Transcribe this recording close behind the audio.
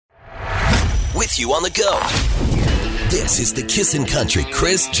with you on the go. This is the Kissin' Country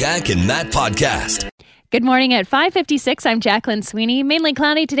Chris, Jack, and Matt podcast. Good morning at 5:56. I'm Jacqueline Sweeney. Mainly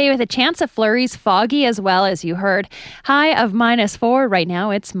cloudy today with a chance of flurries, foggy as well, as you heard. High of -4. Right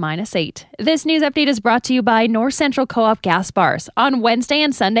now it's -8. This news update is brought to you by North Central Co-op Gas Bars. On Wednesday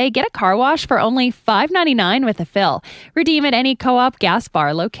and Sunday, get a car wash for only $5.99 with a fill. Redeem at any Co-op Gas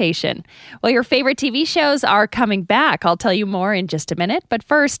Bar location. Well, your favorite TV shows are coming back. I'll tell you more in just a minute. But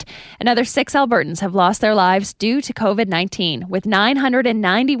first, another 6 Albertans have lost their lives due to COVID-19, with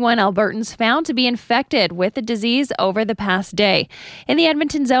 991 Albertans found to be infected with the disease over the past day. In the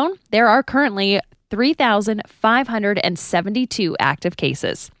Edmonton zone, there are currently 3,572 active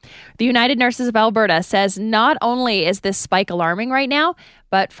cases. The United Nurses of Alberta says not only is this spike alarming right now,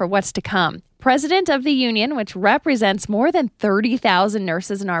 but for what's to come. President of the union, which represents more than 30,000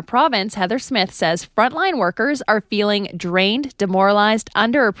 nurses in our province, Heather Smith, says frontline workers are feeling drained, demoralized,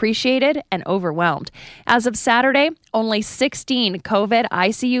 underappreciated, and overwhelmed. As of Saturday, only 16 COVID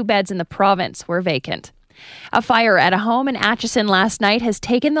ICU beds in the province were vacant. A fire at a home in Atchison last night has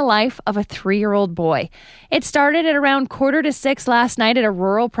taken the life of a 3-year-old boy. It started at around 5:45 last night at a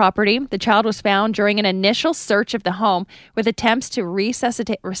rural property. The child was found during an initial search of the home with attempts to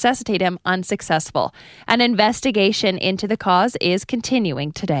resuscitate him unsuccessful. An investigation into the cause is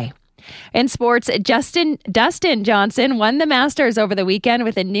continuing today. In sports, Dustin Johnson won the Masters over the weekend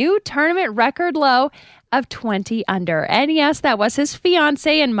with a new tournament record low of 20 under. And yes, that was his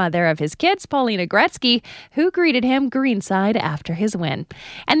fiancée and mother of his kids, Paulina Gretzky, who greeted him greenside after his win.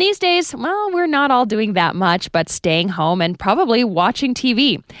 And these days, well, we're not all doing that much, but staying home and probably watching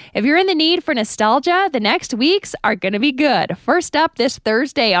TV. If you're in the need for nostalgia, the next weeks are going to be good. First up this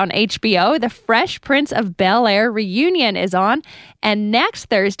Thursday on HBO, The Fresh Prince of Bel-Air reunion is on. And next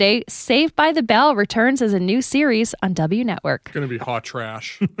Thursday, Saved by the Bell returns as a new series on W Network. Going to be hot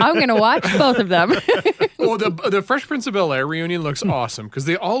trash. I'm going to watch both of them. Well, the Fresh Prince of Bel-Air reunion looks awesome because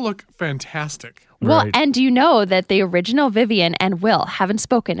they all look fantastic. Well, and do you know that the original Vivian and Will haven't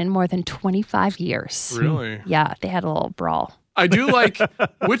spoken in more than 25 years? Really? Yeah, they had a little brawl. I do like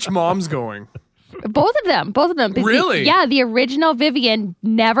which mom's going. Both of them. Really? Yeah, the original Vivian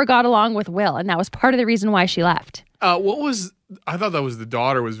never got along with Will, and that was part of the reason why she left. I thought that was the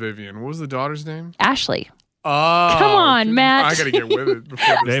daughter was Vivian. What was the daughter's name? Ashley. Oh. Come on, Matt. I got to get with it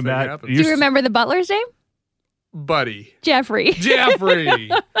before this thing happens. Do you remember the butler's name? Buddy. Jeffrey.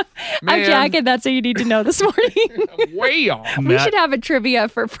 I'm Jack, and that's what you need to know this morning. Way off. We should have a trivia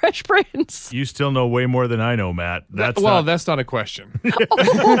for Fresh Prince. You still know way more than I know, Matt. That's not a question.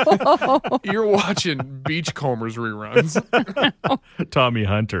 You're watching Beachcombers reruns. Tommy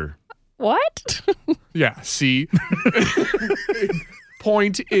Hunter. What? Yeah, see?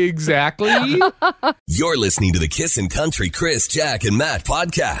 Point exactly. You're listening to the Kissin' Country Chris, Jack, and Matt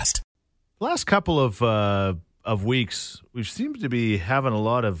podcast. The last couple of weeks, we seem to be having a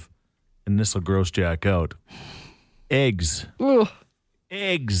lot of, and this will gross Jack out, eggs. Ugh.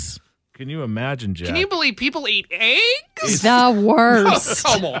 Eggs. Can you imagine, Jack? Can you believe people eat eggs? The worst.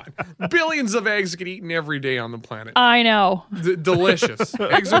 Oh, come on. Billions of eggs get eaten every day on the planet. I know. Delicious.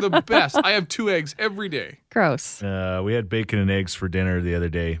 Eggs are the best. I have 2 eggs every day. Gross. We had bacon and eggs for dinner the other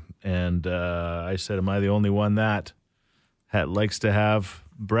day, and I said, am I the only one that likes to have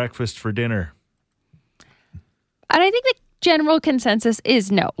breakfast for dinner? And I think the general consensus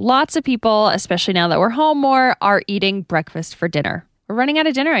is no. Lots of people, especially now that we're home more, are eating breakfast for dinner. We're running out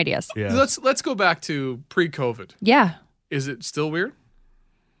of dinner ideas. Yeah. Let's go back to pre-COVID. Yeah. Is it still weird?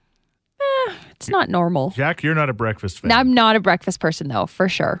 It's not normal. Jack, you're not a breakfast fan. No, I'm not a breakfast person, though, for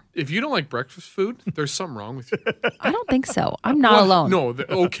sure. If you don't like breakfast food, there's something wrong with you. I don't think so. I'm not alone. No,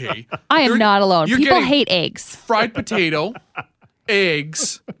 okay. I am not alone. You're People getting hate eggs. Fried potato,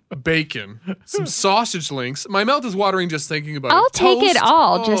 eggs, bacon, some sausage links. My mouth is watering just thinking about it. I'll take it Toast.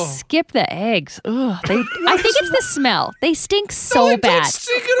 all. Oh. Just skip the eggs. Ugh, I think it's the smell. They stink so No, they bad. don't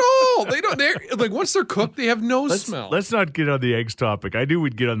stink at all. They don't. They're like once they're cooked, they have no smell. Let's not get on the eggs topic. I knew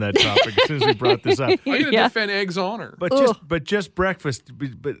we'd get on that topic as soon as we brought this up. I'm gonna Yeah. defend eggs' honor. But just breakfast.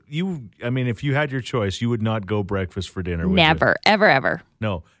 But you, I mean, if you had your choice, you would not go breakfast for dinner. Would Never, ever, ever. You?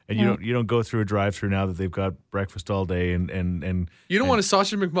 No, and you don't go through a drive-through now that they've got breakfast all day and You don't want a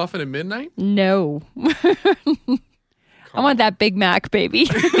sausage McMuffin at midnight? No. I want that Big Mac, baby.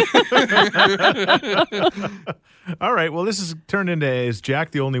 All right. Well, this has turned into, is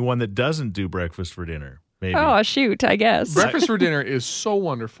Jack the only one that doesn't do breakfast for dinner? Maybe. Oh, shoot, I guess. Breakfast for dinner is so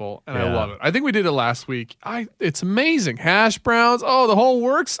wonderful, and I Yeah. love it. I think we did it last week. It's amazing. Hash browns. Oh, the whole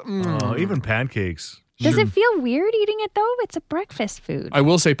works. Oh, even pancakes. Does it feel weird eating it, though? It's a breakfast food. I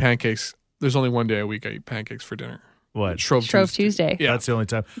will say pancakes. There's only one day a week I eat pancakes for dinner. What? Shrove Tuesday. Yeah. That's the only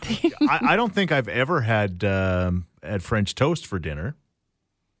time. I don't think I've ever had French toast for dinner.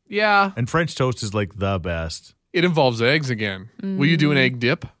 Yeah. And French toast is like the best. It involves eggs again. Will you do an egg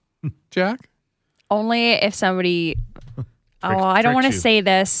dip, Jack? Only if somebody. I don't want to say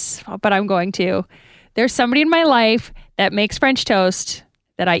this, but I'm going to. There's somebody in my life that makes French toast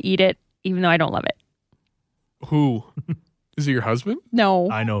that I eat it, even though I don't love it. Who? Is it your husband?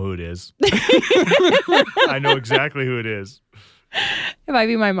 No. I know who it is. I know exactly who it is. It might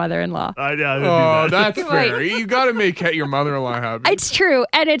be my mother-in-law. That's fair. You got to make your mother-in-law happy. It's true,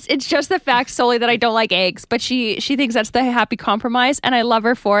 and it's just the fact solely that I don't like eggs, but she thinks that's the happy compromise, and I love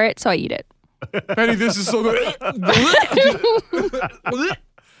her for it, so I eat it. Penny, this is so good.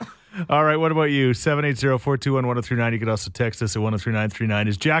 All right, what about you? 780-421-1039. You can also text us at 103939.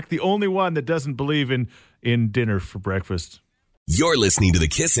 Is Jack the only one that doesn't believe in dinner for breakfast? You're listening to the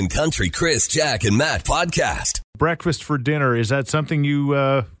Kissin' Country Chris, Jack, and Matt podcast. Breakfast for dinner, is that something you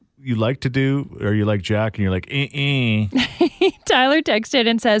like to do? Or you like Jack and you're like, Tyler texted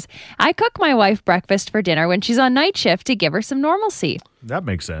and says, I cook my wife breakfast for dinner when she's on night shift to give her some normalcy. That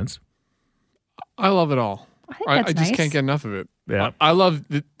makes sense. I love it all. I just nice. can't get enough of it. Yeah. I love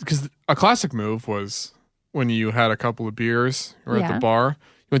it because a classic move was when you had a couple of beers or at Yeah. the bar.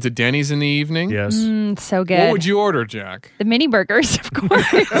 You went to Denny's in the evening. Yes. So good. What would you order, Jack? The mini burgers, of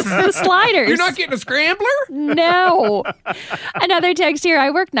course. The sliders. You're not getting a scrambler? No. Another text here. I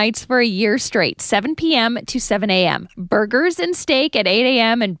worked nights for a year straight, 7 p.m. to 7 a.m. Burgers and steak at 8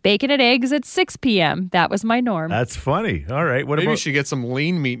 a.m. and bacon and eggs at 6 p.m. That was my norm. That's funny. All right. Maybe you should get some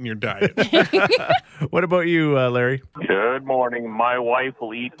lean meat in your diet. What about you, Larry? Good morning. My wife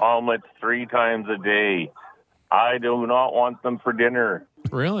will eat omelets 3 times a day. I do not want them for dinner.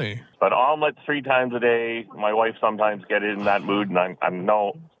 Really? But omelets 3 times a day, my wife sometimes get in that mood, and I'm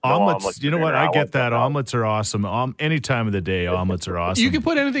no Omelets. You know for what? dinner. I get want that. them out. Omelets are awesome. Any time of the day, omelets are awesome. You can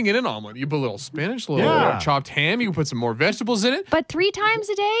put anything in an omelet. You put a little spinach, a little Yeah. chopped ham. You can put some more vegetables in it. But 3 times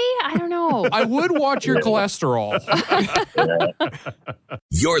a day? I don't know. I would watch your cholesterol.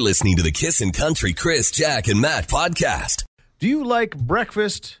 You're listening to the Kissin' Country Chris, Jack, and Matt podcast. Do you like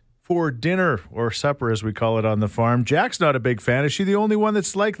breakfast for dinner or supper, as we call it on the farm? Jack's not a big fan. Is she the only one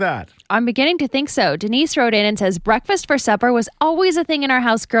that's like that? I'm beginning to think so. Denise wrote in and says, breakfast for supper was always a thing in our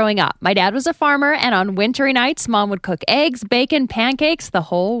house growing up. My dad was a farmer, and on wintry nights, Mom would cook eggs, bacon, pancakes, the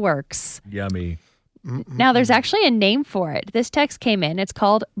whole works. Yummy. Now, there's actually a name for it. This text came in. It's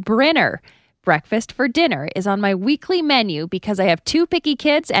called Brinner. Breakfast for dinner is on my weekly menu because I have 2 picky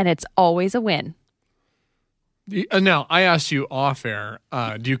kids, and it's always a win. Now, I asked you off air,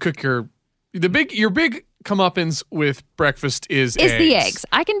 do you cook your big comeuppance with breakfast is eggs? The eggs.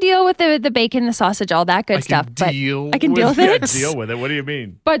 I can deal with the bacon, the sausage, all that good stuff. But I can deal with Yeah, it. deal with it. What do you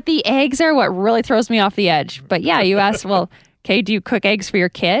mean? But the eggs are what really throws me off the edge. But yeah, you asked, well, okay, do you cook eggs for your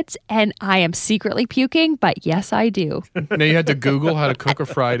kids? And I am secretly puking, but yes, I do. Now you had to Google how to cook a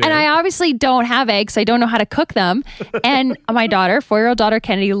fried egg. And I obviously don't have eggs. So I don't know how to cook them. And my daughter, 4-year-old daughter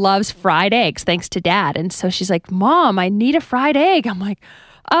Kennedy, loves fried eggs thanks to Dad. And so she's like, Mom, I need a fried egg. I'm like,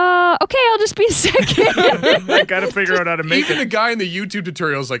 okay, I'll just be a second. I got to figure out how to make Even it. the guy in the YouTube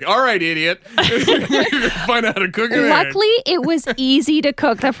tutorial is like, all right, idiot. Find out how to cook an egg. Luckily, it was easy to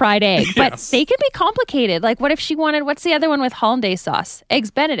cook the fried egg, but Yes. they can be complicated. Like, what if she wanted, what's the other one with hollandaise sauce?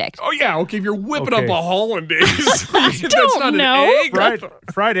 Eggs Benedict. Oh, yeah. Okay, if you're whipping Okay. up a hollandaise, that's don't not know. an egg.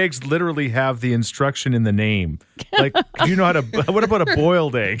 Fried eggs literally have the instruction in the name. Like, do you know how to? What about a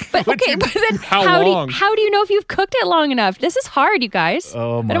boiled egg? But okay, but then How long? how do you know if you've cooked it long enough? This is hard, you guys.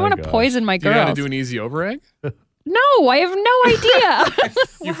 Oh, I my don't want to gosh. poison my Do you know how to girls. do an easy over egg? No, I have no idea.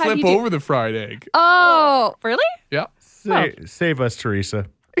 You How do flip you do- over the fried egg. Oh, really? Yeah. Save us, Teresa.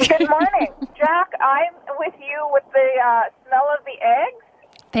 Good morning, Jack. I'm with you with the smell of the eggs.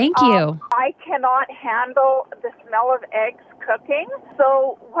 Thank you. I cannot handle the smell of eggs cooking.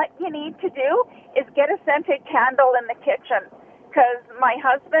 So what you need to do is get a scented candle in the kitchen, because my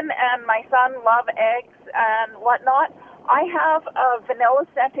husband and my son love eggs and whatnot. I have a vanilla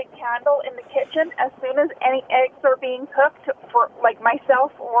scented candle in the kitchen. As soon as any eggs are being cooked, for like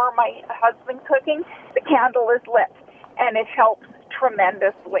myself or my husband cooking, the candle is lit, and it helps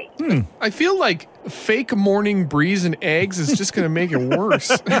tremendously. I feel like fake morning breeze and eggs is just going to make it worse.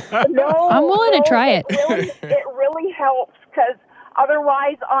 No, I'm willing to try it. It really helps, because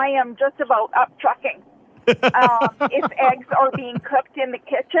otherwise I am just about up trucking. If eggs are being cooked in the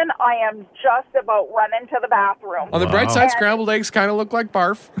kitchen, I am just about running to the bathroom. On the bright Wow. side, scrambled eggs kind of look like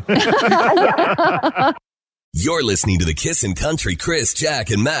barf. You're listening to the Kissin' Country Chris,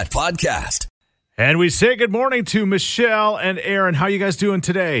 Jack, and Matt podcast. And we say good morning to Michelle and Aaron. How you guys doing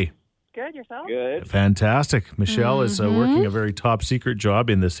today? Good, yourself? Good. Fantastic. Michelle is working a very top secret job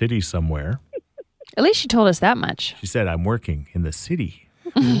in the city somewhere. At least she told us that much. She said, I'm working in the city.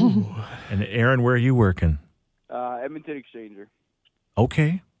 And Aaron, where are you working? Edmonton Exchanger.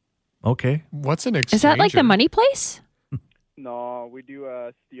 Okay. What's an exchanger? Is that like the money place? No, we do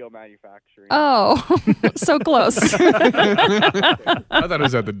steel manufacturing. Oh, so close. I thought it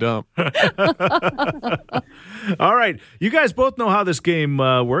was at the dump. All right. You guys both know how this game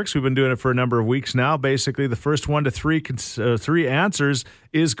works. We've been doing it for a number of weeks now. Basically, the first 1 to 3 answers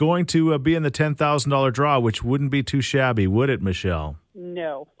is going to be in the $10,000 draw, which wouldn't be too shabby, would it, Michelle?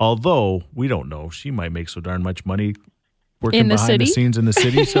 No. Although, we don't know. She might make so darn much money working In the behind the city? scenes in the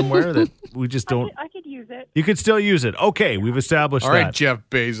city somewhere that we just don't. I could use it. You could still use it. Okay, we've established All that. right, Jeff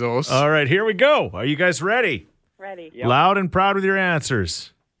Bezos. All right, here we go. Are you guys ready? Ready. Yep. Loud and proud with your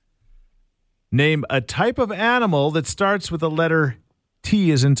answers. Name a type of animal that starts with the letter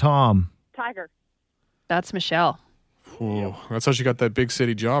T as in Tom. Tiger. That's Michelle. Ooh, that's how she got that big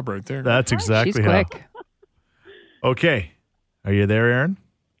city job right there. That's exactly She's how. quick. Okay. Are you there, Aaron?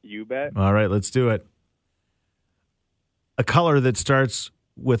 You bet. All right, let's do it. A color that starts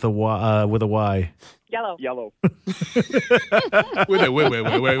with a Y. Yellow. Yellow. With a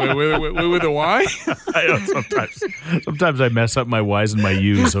Y? I know sometimes I mess up my Y's and my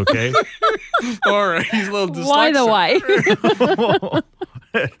U's, okay? All right, he's a little dyslexic. Why the why?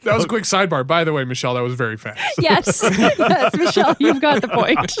 That was a quick sidebar. By the way, Michelle, that was very fast. Yes, Michelle, you've got the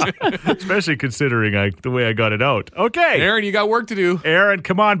point. Especially considering the way I got it out. Okay. Aaron, you got work to do. Aaron,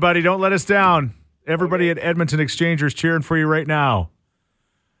 come on, buddy. Don't let us down. Everybody at Edmonton Exchanger is cheering for you right now.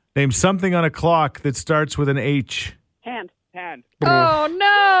 Name something on a clock that starts with an H. Hand. Oh,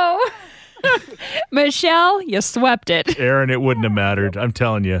 no. Michelle, you swept it. Aaron, it wouldn't have mattered. I'm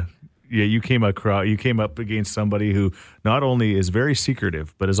telling you. Yeah, you came up against somebody who not only is very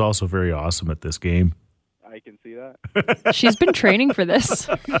secretive, but is also very awesome at this game. I can see that. She's been training for this.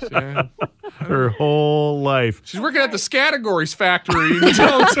 Yeah. Her whole life. She's working at the Scattergories factory in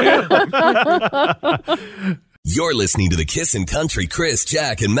downtown. You're listening to the Kissin' Country Chris,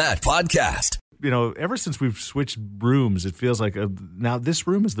 Jack, and Matt podcast. You know, ever since we've switched rooms, it feels like now this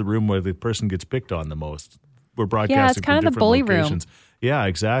room is the room where the person gets picked on the most. We're broadcasting Yeah, it's kind from of the different bully locations. Yeah,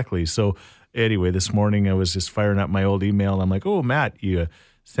 exactly. So anyway, this morning I was just firing up my old email, and I'm like, oh, Matt, you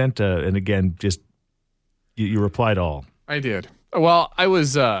sent and again, just you replied all. I did. Well, I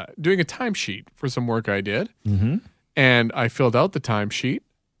was doing a timesheet for some work I did, and I filled out the timesheet,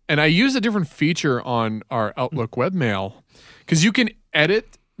 and I used a different feature on our Outlook webmail because you can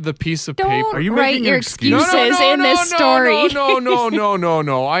edit the piece of paper. Don't Are you write making your an excuse? excuses in this story.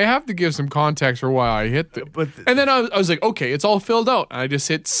 No. I have to give some context for why I hit it. And then I was like, okay, it's all filled out. And I just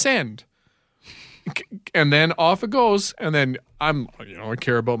hit send. And then off it goes. And then I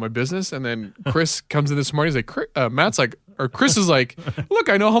care about my business. And then Chris comes in this morning. He's like, Matt's like, or Chris is like, look,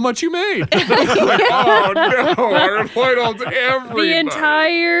 I know how much you made. I'm like, oh no, I replied all to everybody. The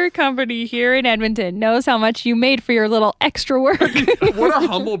entire company here in Edmonton knows how much you made for your little extra work. What a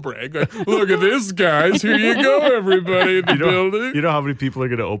humble brag. Like, look at this, guys. Here you go, everybody in the building. You know how many people are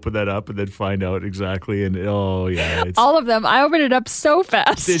going to open that up and then find out exactly? And it's All of them. I opened it up so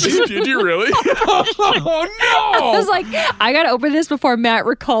fast. Did you really? Oh no. I was like, I got to open this before Matt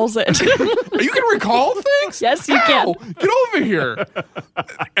recalls it. You can recall things? Yes, you can. Ow, get over here.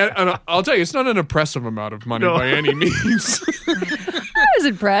 And I'll tell you, it's not an impressive amount of money by any means. I was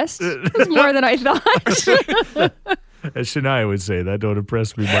impressed. It was more than I thought. As Shania would say, that don't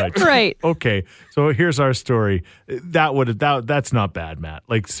impress me much. Right. Okay, so here's our story. That's not bad, Matt.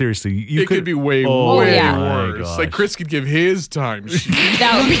 Like seriously, you could be way yeah. worse. gosh. Like Chris could give his time sheet.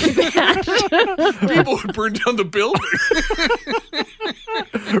 That would be bad. People would burn down the building.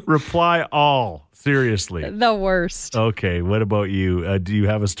 Reply all. Seriously. The worst. Okay, what about you? Do you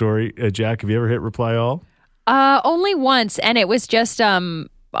have a story, Jack? Have you ever hit reply all? Only once, and it was just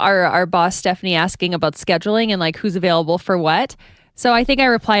our boss Stephanie asking about scheduling and like who's available for what. So I think I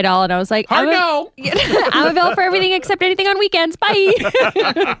replied all, and I was like, Hard no. I'm available for everything except anything on weekends. Bye.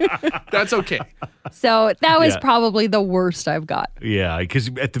 That's okay. So that was probably the worst I've got. Yeah, because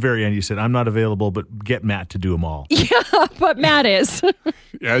at the very end you said, I'm not available, but get Matt to do them all. Yeah, but Matt is.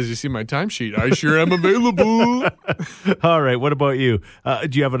 Yeah, as you see my timesheet, I sure am available. All right, what about you?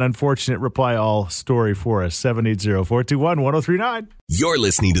 Do you have an unfortunate reply all story for us? 780-421-1039. You're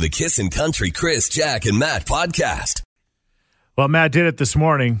listening to the Kissin' Country Chris, Jack, and Matt podcast. Well, Matt did it this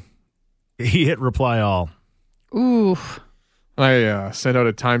morning. He hit reply all. Ooh. I sent out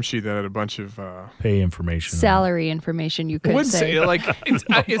a timesheet that had a bunch of Pay information. Salary information, you could wouldn't say. like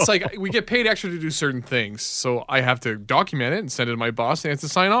it's like we get paid extra to do certain things, so I have to document it and send it to my boss, and he has to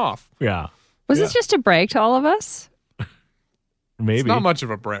sign off. Yeah. Was this just a brag to all of us? Maybe. It's not much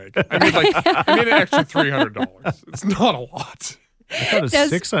of a brag. I made an extra $300. It's not a lot. I thought it was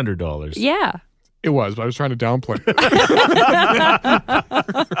Does- $600. Yeah. It was, but I was trying to downplay it.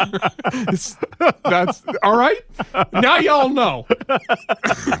 That's all right. Now y'all know.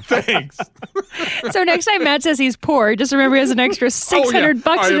 Thanks. So next time Matt says he's poor, just remember he has an extra $600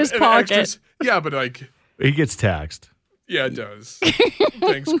 I in have his an pocket. extra- yeah, but He gets taxed. yeah, it does.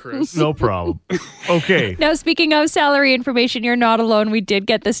 Thanks, Chris. No problem. Okay. Now, speaking of salary information, you're not alone. We did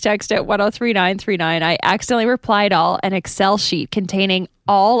get this text at 103939. I accidentally replied all an Excel sheet containing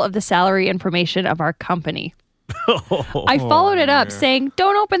all of the salary information of our company. I followed it up saying,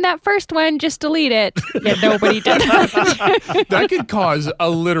 don't open that first one, just delete it. Yeah, nobody did that. That could cause a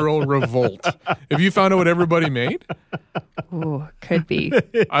literal revolt. If you found out what everybody made, Ooh, could be.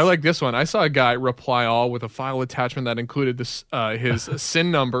 I like this one. I saw a guy reply all with a file attachment that included this his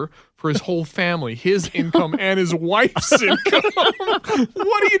SIN number for his whole family, his income, and his wife's income.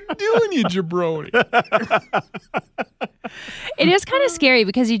 What are you doing, you jabroni? It is kind of scary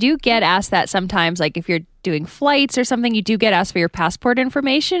because you do get asked that sometimes. Like if you're doing flights or something, you do get asked for your passport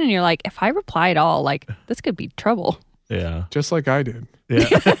information. And you're like, if I reply at all, like this could be trouble. Yeah. Just like I did. Yeah.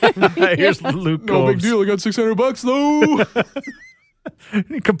 Here's Luke No big Combs. deal. I got $600 though.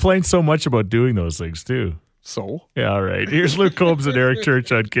 He complains so much about doing those things too. So Yeah, all right. Here's Luke Combs and Eric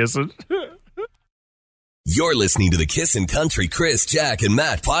Church on Kissin'. You're listening to the Kissin' Country Chris, Jack, and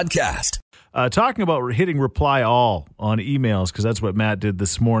Matt podcast. Talking about hitting reply all on emails, because that's what Matt did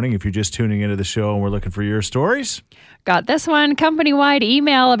this morning. If you're just tuning into the show and we're looking for your stories. Got this one, company-wide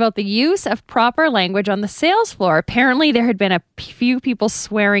email about the use of proper language on the sales floor. Apparently, there had been a few people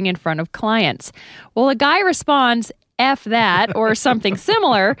swearing in front of clients. Well, a guy responds, F that, or something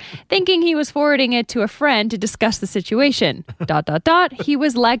similar, thinking he was forwarding it to a friend to discuss the situation. ... He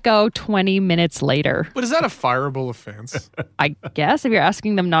was let go 20 minutes later. but is that a fireable offense? I guess if you're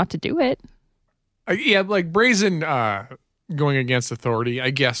asking them not to do it. Yeah, like brazen going against authority. I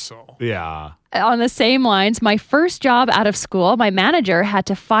guess so. Yeah. On the same lines, my first job out of school, my manager had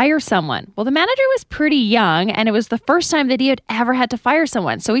to fire someone. Well, the manager was pretty young, and it was the first time that he had ever had to fire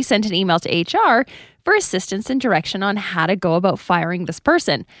someone. So he sent an email to HR for assistance and direction on how to go about firing this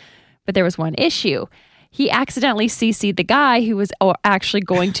person. But there was one issue. He accidentally CC'd the guy who was actually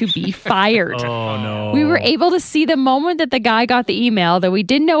going to be fired. Oh, no. We were able to see the moment that the guy got the email, though we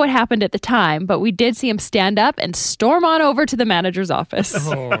didn't know what happened at the time, but we did see him stand up and storm on over to the manager's office.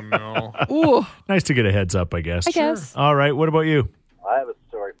 Oh no. Ooh, Nice to get a heads up, I guess. I guess. All right. What about you? I have a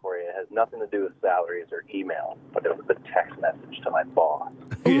story for you. It has nothing to do with salaries or email, but it was a text message to my boss.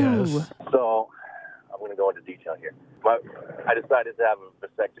 Ooh. So I'm going to go into detail here. I decided to have a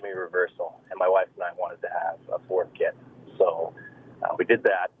vasectomy reversal, and my wife and I wanted to have a fourth kid. So we did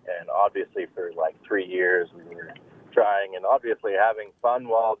that, and obviously for like 3 years we were trying and obviously having fun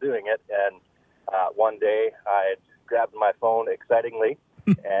while doing it. And one day I grabbed my phone excitingly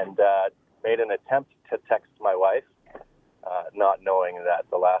and made an attempt to text my wife, not knowing that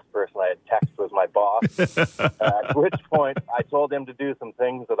the last person I had texted was my boss, at which point I told him to do some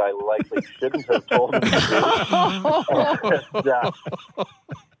things that I likely shouldn't have told him to do. And,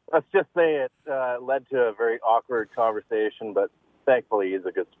 let's just say it led to a very awkward conversation, but thankfully he's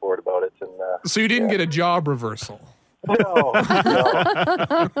a good sport about it. And So you didn't get a job reversal? no.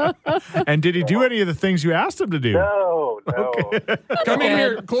 And did he do any of the things you asked him to do? No. Come in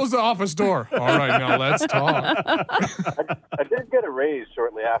here. Close the office door. All right, now let's talk. I did get a raise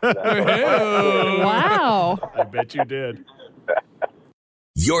shortly after that. Hey-o. Wow. I bet you did.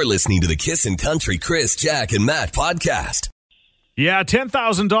 You're listening to the Kissin' Country Chris, Jack, and Matt podcast. Yeah,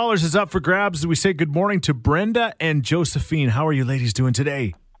 $10,000 is up for grabs. We say good morning to Brenda and Josephine. How are you ladies doing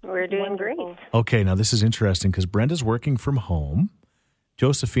today? We're doing great. Okay, now this is interesting because Brenda's working from home.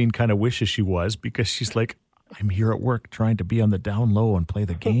 Josephine kind of wishes she was because she's like, I'm here at work trying to be on the down low and play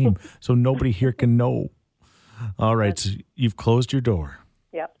the game so nobody here can know. All right, so you've closed your door.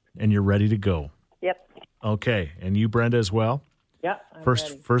 Yep. And you're ready to go. Yep. Okay, and you, Brenda, as well? Yeah.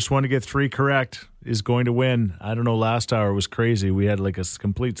 First one to get 3 correct is going to win. I don't know, last hour was crazy. We had like a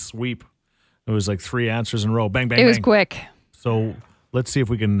complete sweep. It was like 3 answers in a row. Bang, bang, It bang. was quick. So let's see if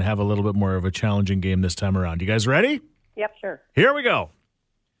we can have a little bit more of a challenging game this time around. You guys ready? Yep, sure. Here we go.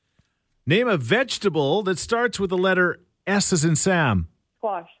 Name a vegetable that starts with the letter S as in Sam.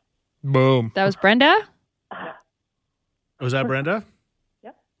 Squash. Boom. That was Brenda? Was that Brenda?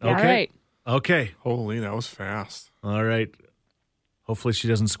 Yep. Okay. All right. Okay. Holy, that was fast. All right. Hopefully she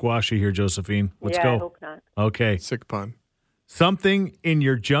doesn't squash you here, Josephine. Let's I go. hope not. Okay. Sick pun. Something in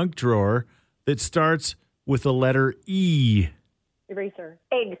your junk drawer that starts with the letter E. Eraser.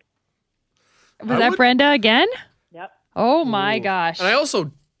 Egg. Was that Brenda again? Yep. Oh my gosh. And I also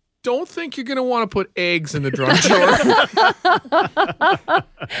don't think you're going to want to put eggs in the drunk drawer.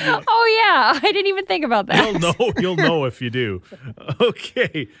 Oh yeah, I didn't even think about that. You'll know if you do.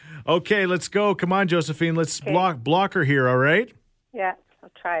 Okay, let's go. Come on, Josephine. Let's block her here, all right? Yeah, I'll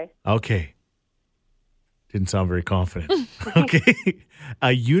try. Okay. Didn't sound very confident. Okay. A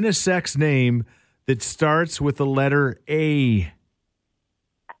unisex name that starts with the letter A.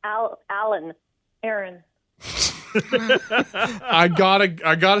 Alan. Aaron. I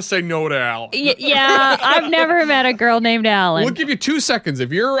gotta say no to Al. Yeah, I've never met a girl named Alan. We'll give you 2 seconds.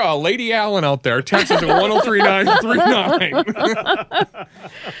 If you're Lady Allen out there, text us at 103939.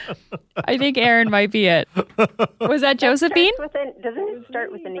 I think Aaron might be it. Was that Josephine? Doesn't it start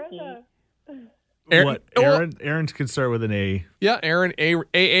with an E? What? Aaron can start with an A. Yeah, Aaron.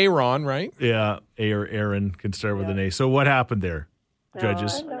 Aaron, right? Yeah, A or Aaron can start with an A. So what happened there,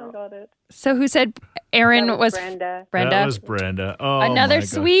 judges? No, got it. So who said Aaron was Brenda? That was Brenda. Oh, Another my gosh.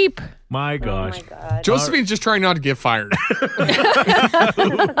 sweep. My gosh. Oh my God. Josephine's just trying not to get fired. Who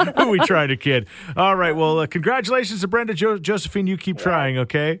are we trying to kid? All right. Well, congratulations to Brenda. Josephine, you keep trying,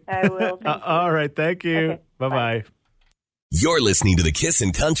 okay? I will. Thank you. All right. Thank you. Okay, Bye-bye. You're listening to the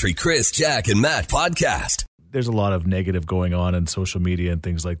Kissin' Country Chris, Jack, and Matt podcast. There's a lot of negative going on in social media and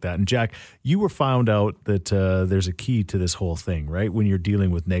things like that. And Jack, you were found out that there's a key to this whole thing, right? When you're dealing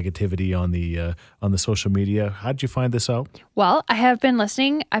with negativity on the social media. How did you find this out? Well, I have been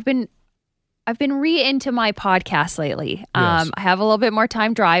listening. I've been into my podcast lately. Yes. I have a little bit more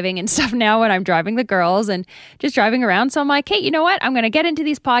time driving and stuff now when I'm driving the girls and just driving around. So I'm like, hey, you know what? I'm going to get into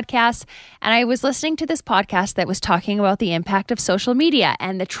these podcasts. And I was listening to this podcast that was talking about the impact of social media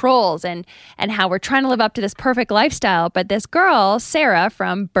and the trolls and how we're trying to live up to this perfect lifestyle. But this girl, Sarah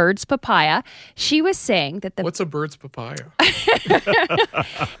from Birds Papaya, she was saying that What's a bird's papaya?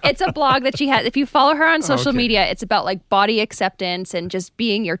 it's a blog that she has. If you follow her on social okay. media, it's about like body acceptance and just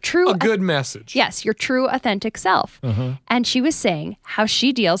being your true A good message. Yes, your true authentic self. And she was saying how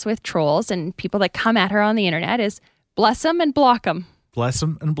she deals with trolls and people that come at her on the internet is bless them and block them. Bless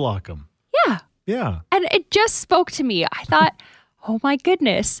them and block them. Yeah. Yeah. And it just spoke to me. I thought, oh my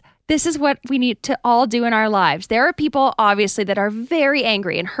goodness, this is what we need to all do in our lives. There are people, obviously, that are very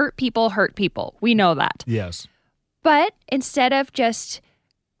angry and hurt people. We know that. Yes. But instead of just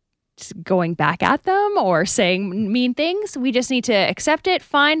going back at them or saying mean things, we just need to accept it.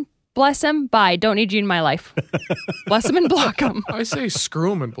 Fine. Bless them. Bye. Don't need you in my life. Bless them and block them. I say screw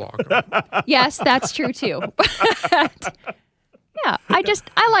them and block them. Yes, that's true too. But, yeah, I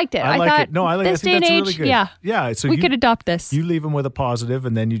liked it. I like thought it. No, I like it. I this think day and that's age, really good. yeah. Yeah. So we could adopt this. You leave them with a positive,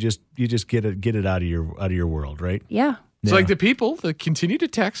 and then you just get it out of your world, right? Yeah. It's Yeah. like the people that continue to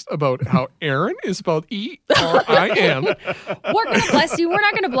text about how Aaron is spelled E-R-I-N. We're going to bless you. We're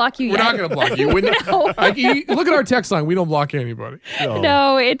not going to block you We're yet. not going to block you. No. Look at our text line. We don't block anybody.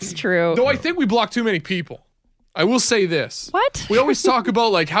 No, it's true. Though I think we block too many people. I will say this. What? We always talk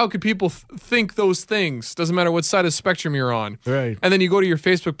about like how could people think those things? Doesn't matter what side of the spectrum you're on. Right. And then you go to your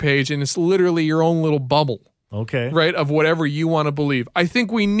Facebook page and it's literally your own little bubble, Okay. right, of whatever you want to believe. I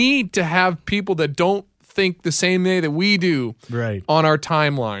think we need to have people that don't think the same way that we do Right. on our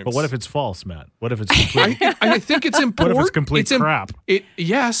timelines. But what if it's false, Matt? What if it's complete? I think it's important. What if it's complete crap?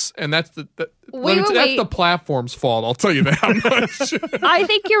 Yes, and that's that's wait. the platform's fault. I'll tell you that much. I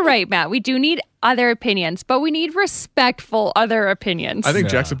think you're right, Matt. We do need other opinions, but we need respectful other opinions. I think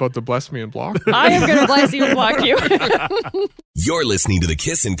Jack's about to bless me and block. I am going to bless you and block you. You're listening to the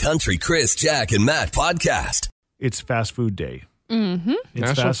Kissin' Country Chris, Jack, and Matt podcast. It's fast food day. Mm-hmm. It's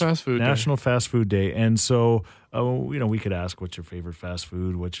National Fast Food Day. National Fast Food Day, and so we could ask what's your favorite fast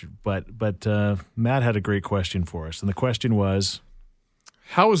food. But Matt had a great question for us, and the question was,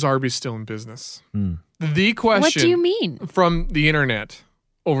 How is Arby's still in business? The question. What do you mean? From the internet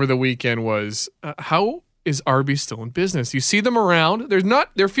over the weekend was, how is Arby's still in business? You see them around.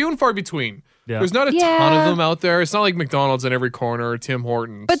 They're few and far between. Yeah. There's not a ton of them out there. It's not like McDonald's in every corner or Tim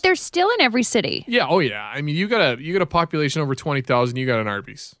Hortons. But they're still in every city. Yeah, oh yeah. I mean, you got a population over 20,000. You got an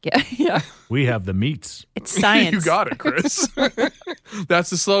Arby's. Yeah. we have the meats. It's science. You got it, Chris. That's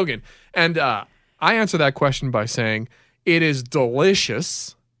the slogan. And I answer that question by saying it is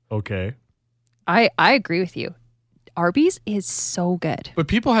delicious. Okay. I agree with you. Arby's is so good. But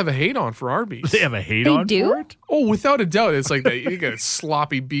people have a hate on for Arby's. They have a hate They on do? for it? Oh, without a doubt. It's like you get a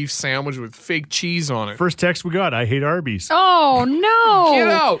sloppy beef sandwich with fake cheese on it. First text we got, I hate Arby's. Oh, no. Get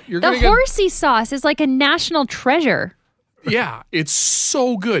out. You're The gonna get horsey sauce is like a national treasure. Yeah, it's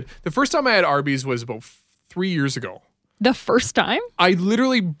so good. The first time I had Arby's was about 3 years ago. The first time? I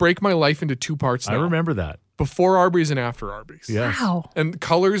literally break my life into two parts now. I remember that. Before Arby's and after Arby's. Yes. Wow. And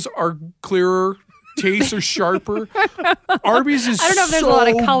colors are clearer, tastes are sharper. Arby's is so I don't know if there's a lot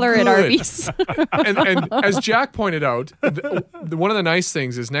of color at good. Arby's. And as Jack pointed out, one of the nice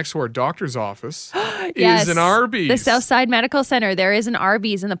things is next to our doctor's office Yes. is an Arby's. The Southside Medical Center. There is an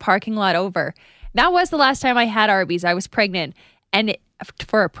Arby's in the parking lot over. That was the last time I had Arby's. I was pregnant. And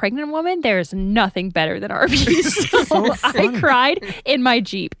for a pregnant woman, there's nothing better than Arby's. So I cried in my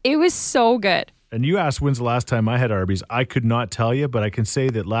Jeep. It was so good. And you asked when's the last time I had Arby's. I could not tell you, but I can say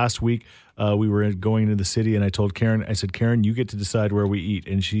that last week we were going into the city, and I told Karen, I said, Karen, you get to decide where we eat.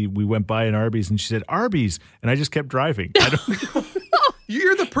 And we went by an Arby's, and she said, Arby's. And I just kept driving.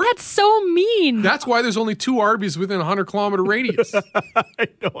 You're the person. That's so mean. That's why there's only 2 Arby's within a 100-kilometer radius. I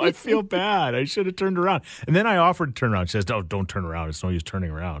know. I feel bad. I should have turned around. And then I offered to turn around. She says, no, don't turn around. It's no use turning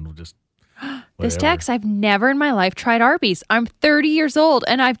around. We'll just... This whatever. text, I've never in my life tried Arby's. I'm 30 years old,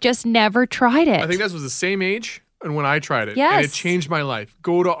 and I've just never tried it. I think that was the same age and when I tried it. Yes. And it changed my life.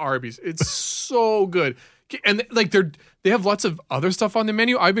 Go to Arby's. It's so good. And like they have lots of other stuff on the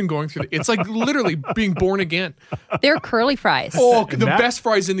menu. I've been going through it's like literally being born again. They're curly fries. Oh, the best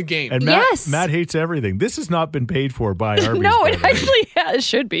fries in the game. And Yes. Matt hates everything. This has not been paid for by Arby's. No, by it the way. actually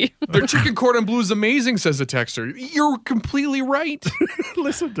should be. Their chicken cordon bleu is amazing, says the texter. You're completely right.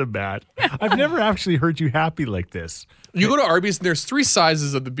 Listen to Matt. I've never actually heard you happy like this. You go to Arby's and there's 3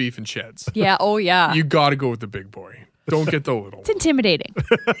 sizes of the beef and sheds. Yeah, oh yeah. You got to go with the big boy. Don't get the little. It's intimidating.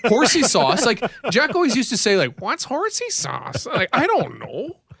 Horsey sauce. Like Jack always used to say, like, what's horsey sauce? Like, I don't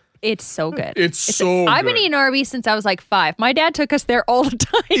know. It's so good. It's so I've been good. eating Arby's since I was like 5. My dad took us there all the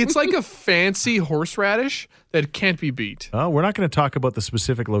time. It's like a fancy horseradish that can't be beat. We're not going to talk about the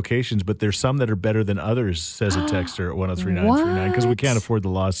specific locations, but there's some that are better than others, says a texter at 103939, because we can't afford the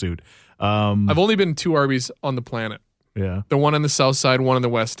lawsuit. I've only been to 2 Arby's on the planet. Yeah. The one on the south side, one on the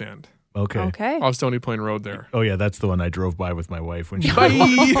west end. Okay. Off Stony Plain Road there. Oh, yeah, that's the one I drove by with my wife when she Bye.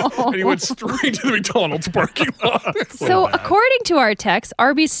 And he went straight to the McDonald's parking lot. So, according to our text,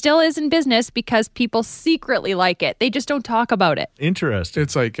 Arby's still is in business because people secretly like it. They just don't talk about it. Interesting.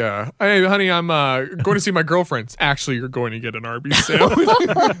 It's like, hey, honey, I'm going to see my girlfriend. Actually, you're going to get an Arby's sandwich.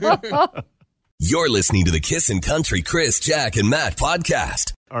 You're listening to the Kissin' Country Chris, Jack, and Matt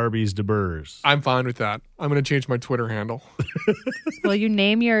podcast. Arby's de Burrs. I'm fine with that. I'm going to change my Twitter handle. Will you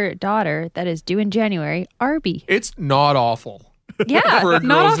name your daughter that is due in January Arby? It's not awful. Yeah, For a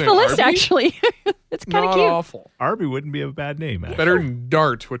not girl's off the name, list, Arby? actually. It's kind of Not cute. awful. Arby wouldn't be a bad name, actually. Better than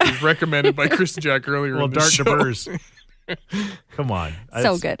Dart, which was recommended by Chris and Jack earlier Well, in the Dart show. de Burrs. Come on. So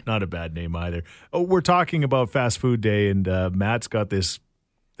That's good. Not a bad name either. Oh, we're talking about fast food day, and Matt's got this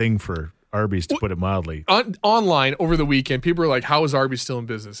thing for Arby's, to put it mildly. Online over the weekend, people are like, how is Arby's still in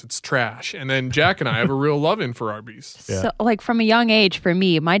business? It's trash. And then Jack and I have a real love-in for Arby's. Yeah. So, like from a young age, for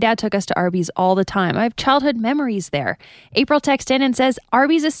me, my dad took us to Arby's all the time. I have childhood memories there. April texted in and says,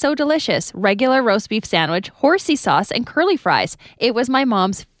 Arby's is so delicious. Regular roast beef sandwich, horsey sauce, and curly fries. It was my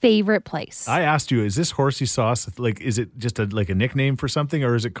mom's favorite place. I asked you, is this horsey sauce, like, is it just a nickname for something,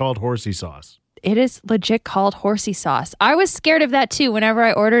 or is it called horsey sauce? It is legit called horsey sauce. I was scared of that too. Whenever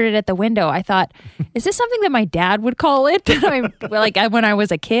I ordered it at the window, I thought, is this something that my dad would call it? When I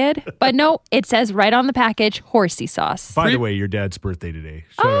was a kid? But no, it says right on the package, horsey sauce. By the way, your dad's birthday today.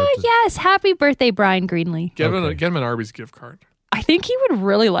 Shout out Oh, to- yes. Happy birthday, Brian Greenlee. Get him an Arby's gift card. I think he would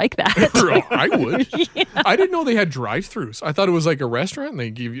really like that. I would. I didn't know they had drive-thrus. I thought it was like a restaurant.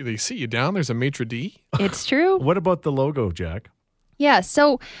 And they sit you down. There's a maitre d'. It's true. What about the logo, Jack? Yeah,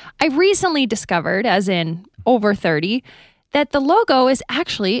 so I recently discovered, as in over 30, that the logo is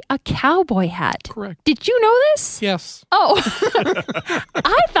actually a cowboy hat. Correct. Did you know this? Yes. Oh,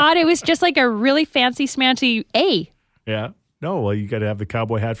 I thought it was just like a really fancy, smancy A. Yeah. No, well, you got to have the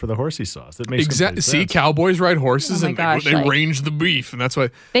cowboy hat for the horsey sauce. That makes Exactly. complete See, sense. cowboys ride horses Oh my and gosh, they like- range the beef, and that's why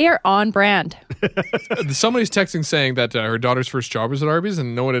They are on brand. somebody's texting saying that her daughter's first job was at Arby's,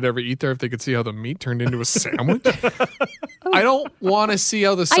 and no one would ever eat there if they could see how the meat turned into a sandwich. I don't want to see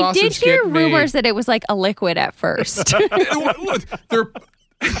how the I sausage did hear get rumors that it was like a liquid at first. made. They're.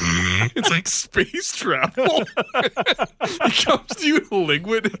 It's like space travel. It comes to you in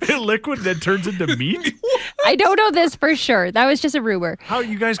liquid. liquid that turns into meat? I don't know this for sure. That was just a rumor. How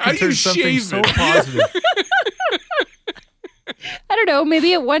you guys How can do you turn something shave so it? positive? I don't know.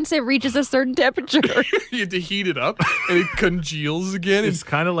 Maybe once it reaches a certain temperature. You have to heat it up and it congeals again. It's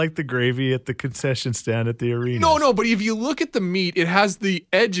kind of like the gravy at the concession stand at the arena. No, but if you look at the meat, it has the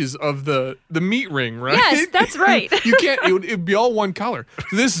edges of the meat ring, right? Yes, that's right. You can't, it'd be all one color.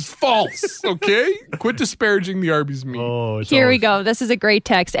 So this is false, okay? Quit disparaging the Arby's meat. Oh, it's Here we always- go. This is a great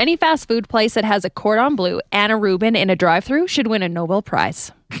text. Any fast food place that has a cordon bleu and a Reuben in a drive-thru should win a Nobel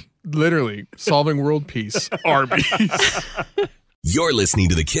Prize. Literally, solving world peace. Arby's. You're listening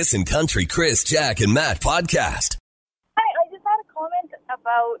to the Kissin' Country Chris, Jack, and Matt podcast. Hi, I just had a comment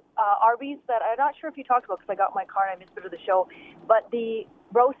about Arby's that I'm not sure if you talked about because I got in my car and I missed a bit of the show. But the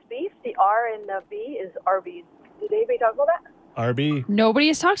roast beef, the R and the B is Arby's. Did anybody talk about that? Arby. Nobody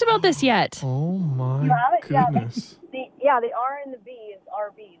has talked about this yet. Oh, my You have it? goodness. The R and the B is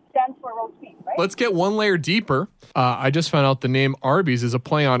Arby's. Stands for roast beef, right? Let's get one layer deeper. I just found out the name Arby's is a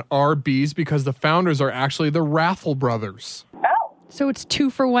play on RB's because the founders are actually the Raffle brothers. Oh. So it's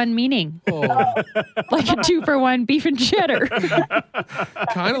 2-for-1 meaning. Oh, Like a 2-for-1 beef and cheddar.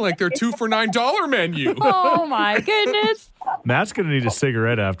 kind of like their 2 for $9 menu. Oh my goodness. Matt's going to need a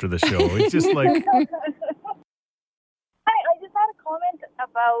cigarette after the show. He's just like, Hi, I just had a comment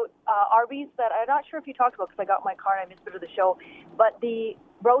about Arby's that I'm not sure if you talked about because I got in my car and I missed a bit of the show. But the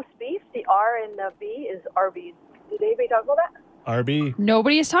roast beef, the R and the B is Arby's. Did anybody talk about that? Arby.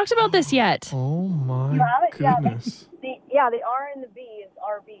 Nobody has talked about this yet. Oh, my You have it? goodness. The R and the B is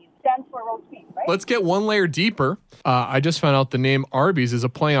Arby's. Stands for roast beef, right? Let's get one layer deeper. I just found out the name Arby's is a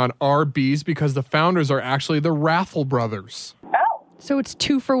play on RB's because the founders are actually the Raffle brothers. Oh. So it's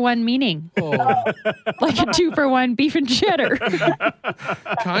 2-for-1 meaning. Oh, Like a 2-for-1 beef and cheddar.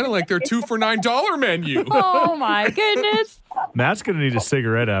 kind of like their 2 for $9 menu. Oh my goodness. Matt's going to need a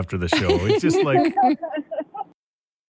cigarette after the show. He's just like,